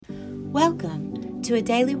Welcome to a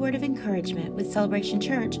daily word of encouragement with Celebration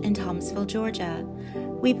Church in Thomasville, Georgia.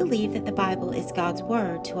 We believe that the Bible is God's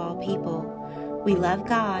word to all people. We love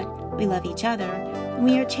God, we love each other, and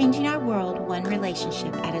we are changing our world one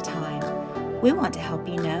relationship at a time. We want to help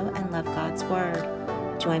you know and love God's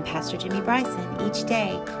word. Join Pastor Jimmy Bryson each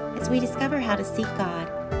day as we discover how to seek God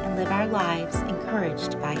and live our lives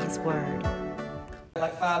encouraged by His word.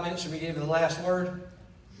 Like 5 minutes and we gave you the last word.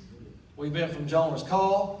 We've been from Jonah's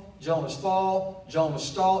call, Jonah's fall, Jonah's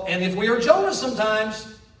stall. And if we are Jonah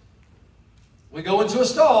sometimes, we go into a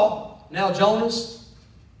stall. Now Jonah's,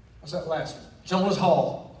 what's that last one? Jonah's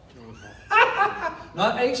hall.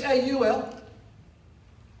 Not H-A-U-L.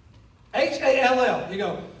 H-A-L-L. You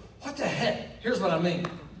go, what the heck? Here's what I mean.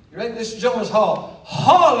 You ready? This is Jonah's hall.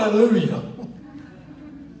 Hallelujah.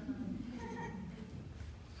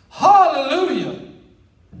 Hallelujah.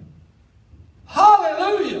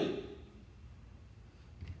 Hallelujah.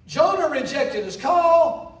 Jonah rejected his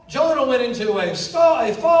call. Jonah went into a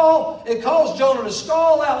fall. It caused Jonah to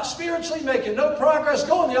stall out spiritually, making no progress,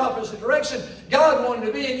 going the opposite direction God wanted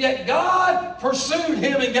to be, and yet God pursued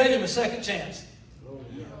him and gave him a second chance.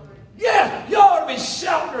 Yeah, you ought to be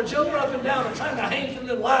shouting or jumping up and down or trying to hang from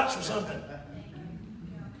the lights or something.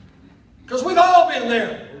 Because we've all been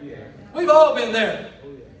there. We've all been there.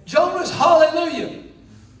 Jonah's hallelujah.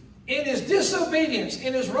 In his disobedience,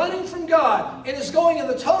 in his running from God, in his going in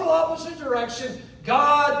the total opposite direction,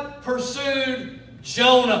 God pursued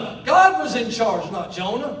Jonah. God was in charge, not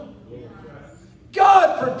Jonah.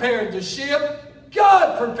 God prepared the ship.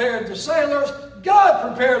 God prepared the sailors. God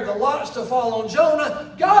prepared the lots to fall on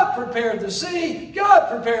Jonah. God prepared the sea. God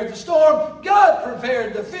prepared the storm. God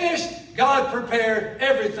prepared the fish. God prepared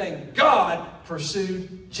everything. God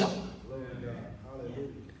pursued Jonah.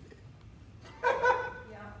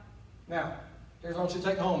 Now, here's what I want you to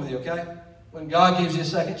take home with you, okay? When God gives you a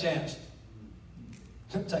second chance,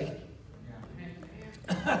 take it.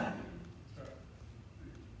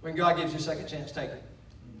 When God gives you a second chance, take it.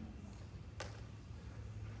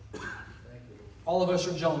 All of us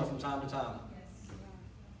are Jonah from time to time.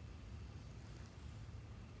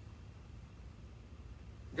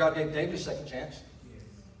 God gave David a second chance.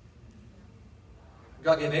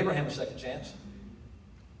 God gave Abraham a second chance.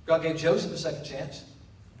 God gave Joseph a second chance.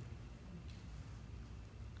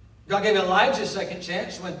 God gave Elijah a second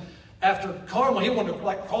chance when, after Carmel, he wanted to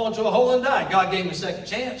crawl into a hole and die. God gave him a second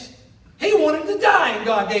chance. He wanted to die, and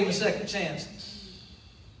God gave him a second chance.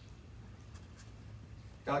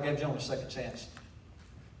 God gave Jonah a second chance.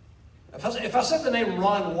 If I said the name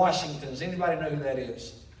Ron Washington, does anybody know who that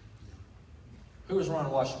is? Who is Ron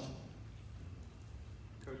Washington?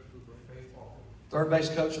 Third base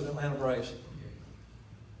coach of the Atlanta Braves.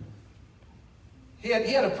 He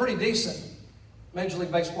had a pretty decent Major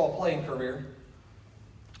League Baseball playing career.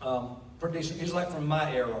 Pretty decent. He's like from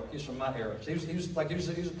my era. He's from my era. So he was a pretty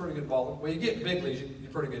good baller. Well, you get in big leagues,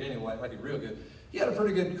 you're pretty good anyway. Like you're real good. He had a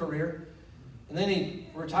pretty good career, and then he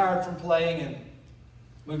retired from playing and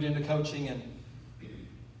moved into coaching.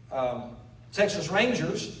 And Texas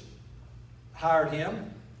Rangers hired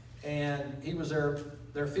him, and he was their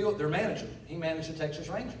manager. He managed the Texas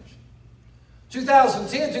Rangers.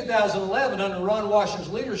 2010, 2011, under Ron Washington's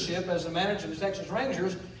leadership as the manager of the Texas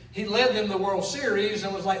Rangers, he led them to the World Series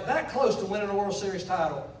and was like that close to winning a World Series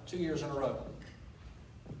title 2 years in a row.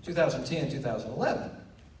 2010, 2011.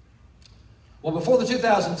 Well, before the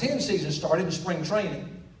 2010 season started in spring training,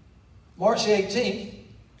 March 18th,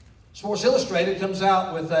 Sports Illustrated comes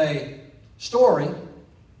out with a story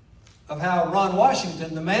of how Ron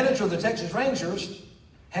Washington, the manager of the Texas Rangers,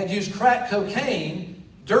 had used crack cocaine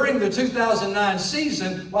during the 2009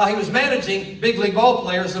 season while he was managing big league ball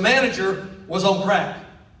players. The manager was on crack.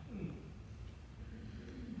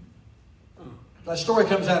 That story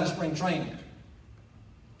comes out in spring training.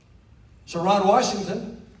 So Ron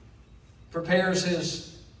Washington prepares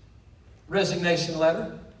his resignation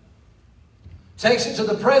letter, takes it to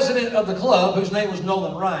the president of the club, whose name was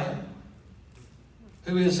Nolan Ryan,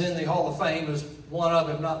 who is in the Hall of Fame as one of,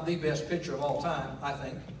 if not the best pitcher of all time, I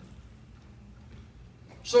think.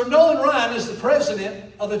 So Nolan Ryan is the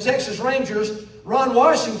president of the Texas Rangers. Ron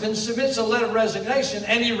Washington submits a letter of resignation,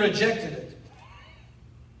 and he rejected it.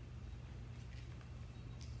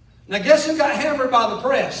 Now guess who got hammered by the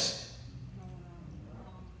press?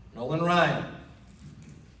 Nolan Ryan.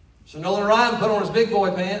 So Nolan Ryan put on his big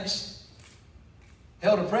boy pants,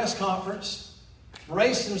 held a press conference,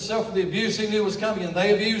 braced himself for the abuse he knew was coming, and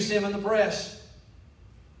they abused him in the press.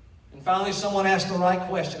 And finally someone asked the right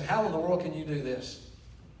question: how in the world can you do this?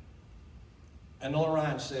 And Nolan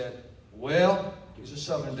Ryan said, well, he's a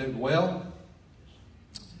Southern dude, well,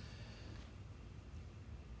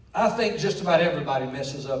 I think just about everybody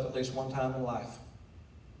messes up at least one time in life.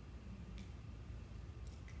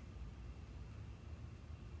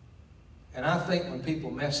 And I think when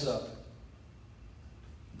people mess up,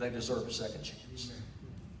 they deserve a second chance.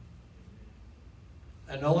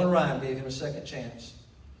 And Nolan Ryan gave him a second chance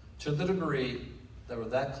to the degree they were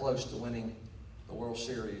that close to winning the World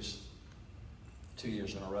Series 2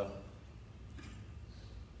 years in a row.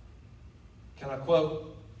 Can I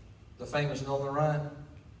quote the famous Nolan Ryan?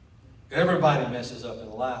 Everybody messes up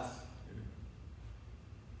in life.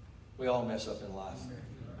 We all mess up in life.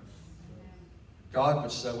 God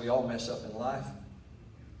would say we all mess up in life.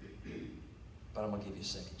 But I'm going to give you a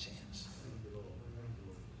second chance.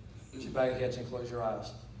 Would you bow your heads and close your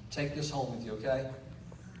eyes? Take this home with you, okay?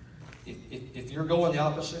 If you're going the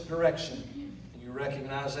opposite direction and you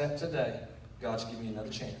recognize that today, God's giving you another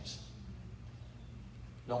chance.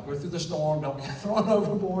 Don't go through the storm. Don't get thrown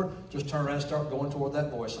overboard. Just turn around and start going toward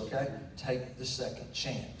that voice, okay? Take the second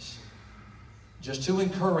chance. Just to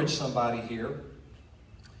encourage somebody here,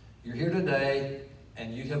 you're here today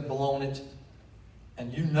and you have blown it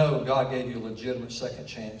and you know God gave you a legitimate second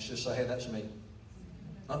chance. Just say, hey, that's me.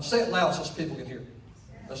 Say it loud so people can hear.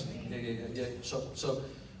 Yeah.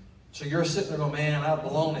 So you're sitting there going, man, I've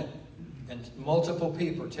blown it. And multiple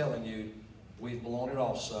people are telling you, we've blown it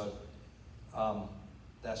also.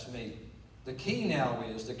 That's me. The key now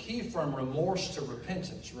is, the key from remorse to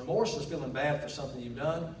repentance. Remorse is feeling bad for something you've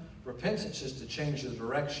done. Repentance is to change the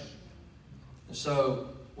direction. And so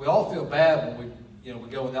we all feel bad when we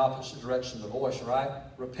go in the opposite direction of the voice, right?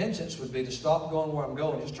 Repentance would be to stop going where I'm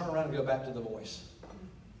going, just turn around and go back to the voice.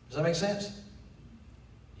 Does that make sense?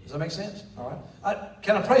 Does that make sense? All right.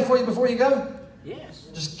 Can I pray for you before you go? Yes.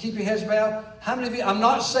 Just keep your heads bowed. How many of you, I'm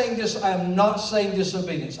not saying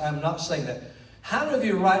disobedience. I am not saying that. How many of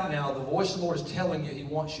you right now, the voice of the Lord is telling you He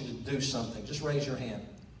wants you to do something? Just raise your hand.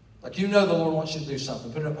 Like you know the Lord wants you to do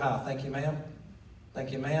something. Put it up high. Thank you, ma'am.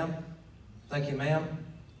 Thank you, ma'am. Thank you, ma'am.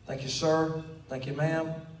 Thank you, sir. Thank you,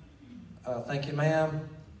 ma'am. Thank you, ma'am.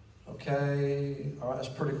 Okay. All right, that's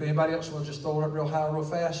pretty good. Anybody else want to just throw it up real high, real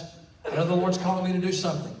fast? I know the Lord's calling me to do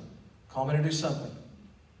something. Call me to do something.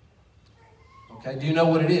 Okay, do you know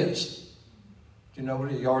what it is? Do you know what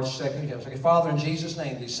it is? Yard second. Okay, Father, in Jesus'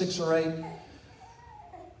 name, these 6 or 8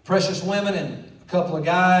 precious women and a couple of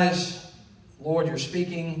guys, Lord, you're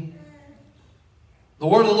speaking. The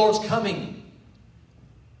word of the Lord's coming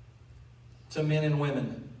to men and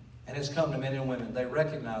women, and it's come to men and women. They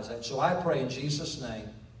recognize that. So I pray in Jesus' name,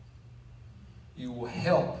 you will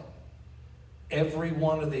help every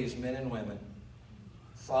one of these men and women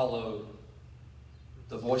follow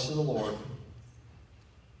the voice of the Lord,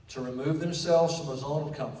 to remove themselves from a zone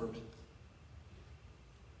of comfort.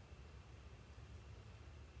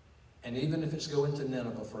 And even if it's go into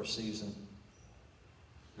Nineveh for a season,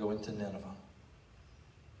 go into Nineveh.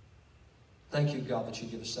 Thank you, God, that you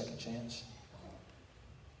give a second chance.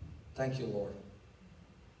 Thank you, Lord.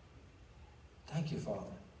 Thank you, Father.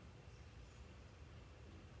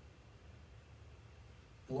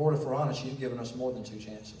 Lord, if we're honest, you've given us more than 2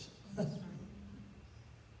 chances.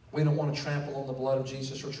 We don't want to trample on the blood of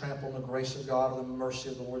Jesus or trample on the grace of God or the mercy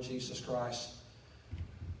of the Lord Jesus Christ.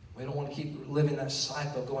 We don't want to keep living that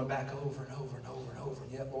cycle of going back over and over and over and over.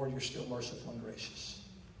 And yet, Lord, you're still merciful and gracious.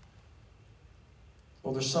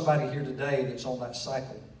 Well, there's somebody here today that's on that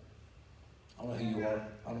cycle. I don't know who you are.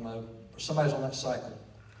 I don't know. But somebody's on that cycle.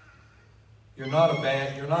 You're not a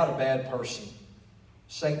bad person.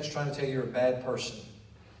 Satan's trying to tell you you're a bad person.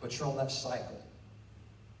 But you're on that cycle.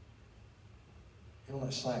 You're on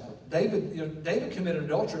that cycle. David committed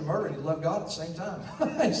adultery and murder, and he loved God at the same time.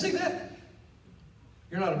 You see that?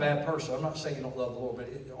 You're not a bad person. I'm not saying you don't love the Lord, but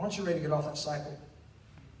aren't you ready to get off that cycle?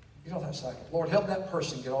 Get off that cycle. Lord, help that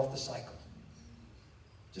person get off the cycle.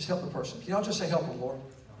 Just help the person. Can y'all just say, help them, Lord?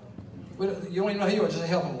 You don't even know who you are. Just say,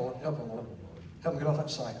 help them, Lord. Help them, Lord. Help them get off that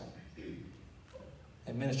cycle.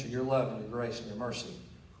 And minister your love and your grace and your mercy.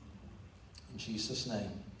 In Jesus'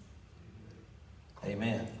 name.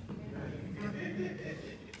 Amen.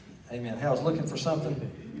 Amen. Hey, I was looking for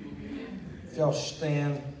something. If y'all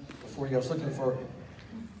stand before you, I was looking for...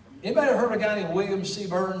 Anybody ever heard of a guy named William C.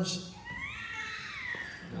 Burns?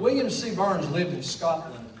 William C. Burns lived in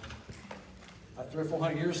Scotland about 300 or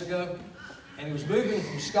 400 years ago. And he was moving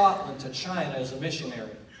from Scotland to China as a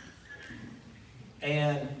missionary.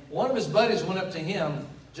 And one of his buddies went up to him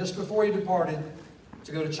just before he departed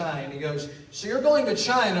to go to China. And he goes, so you're going to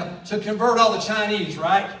China to convert all the Chinese,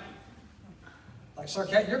 right? Like, sir,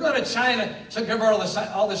 you're going to China to convert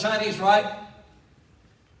all the Chinese, right?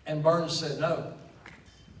 And Burns said, no.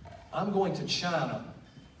 I'm going to China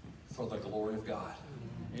for the glory of God.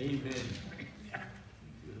 Amen.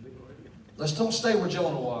 Let's don't stay where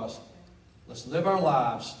Jonah was. Let's live our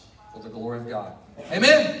lives for the glory of God.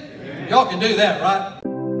 Amen? Amen. Y'all can do that, right?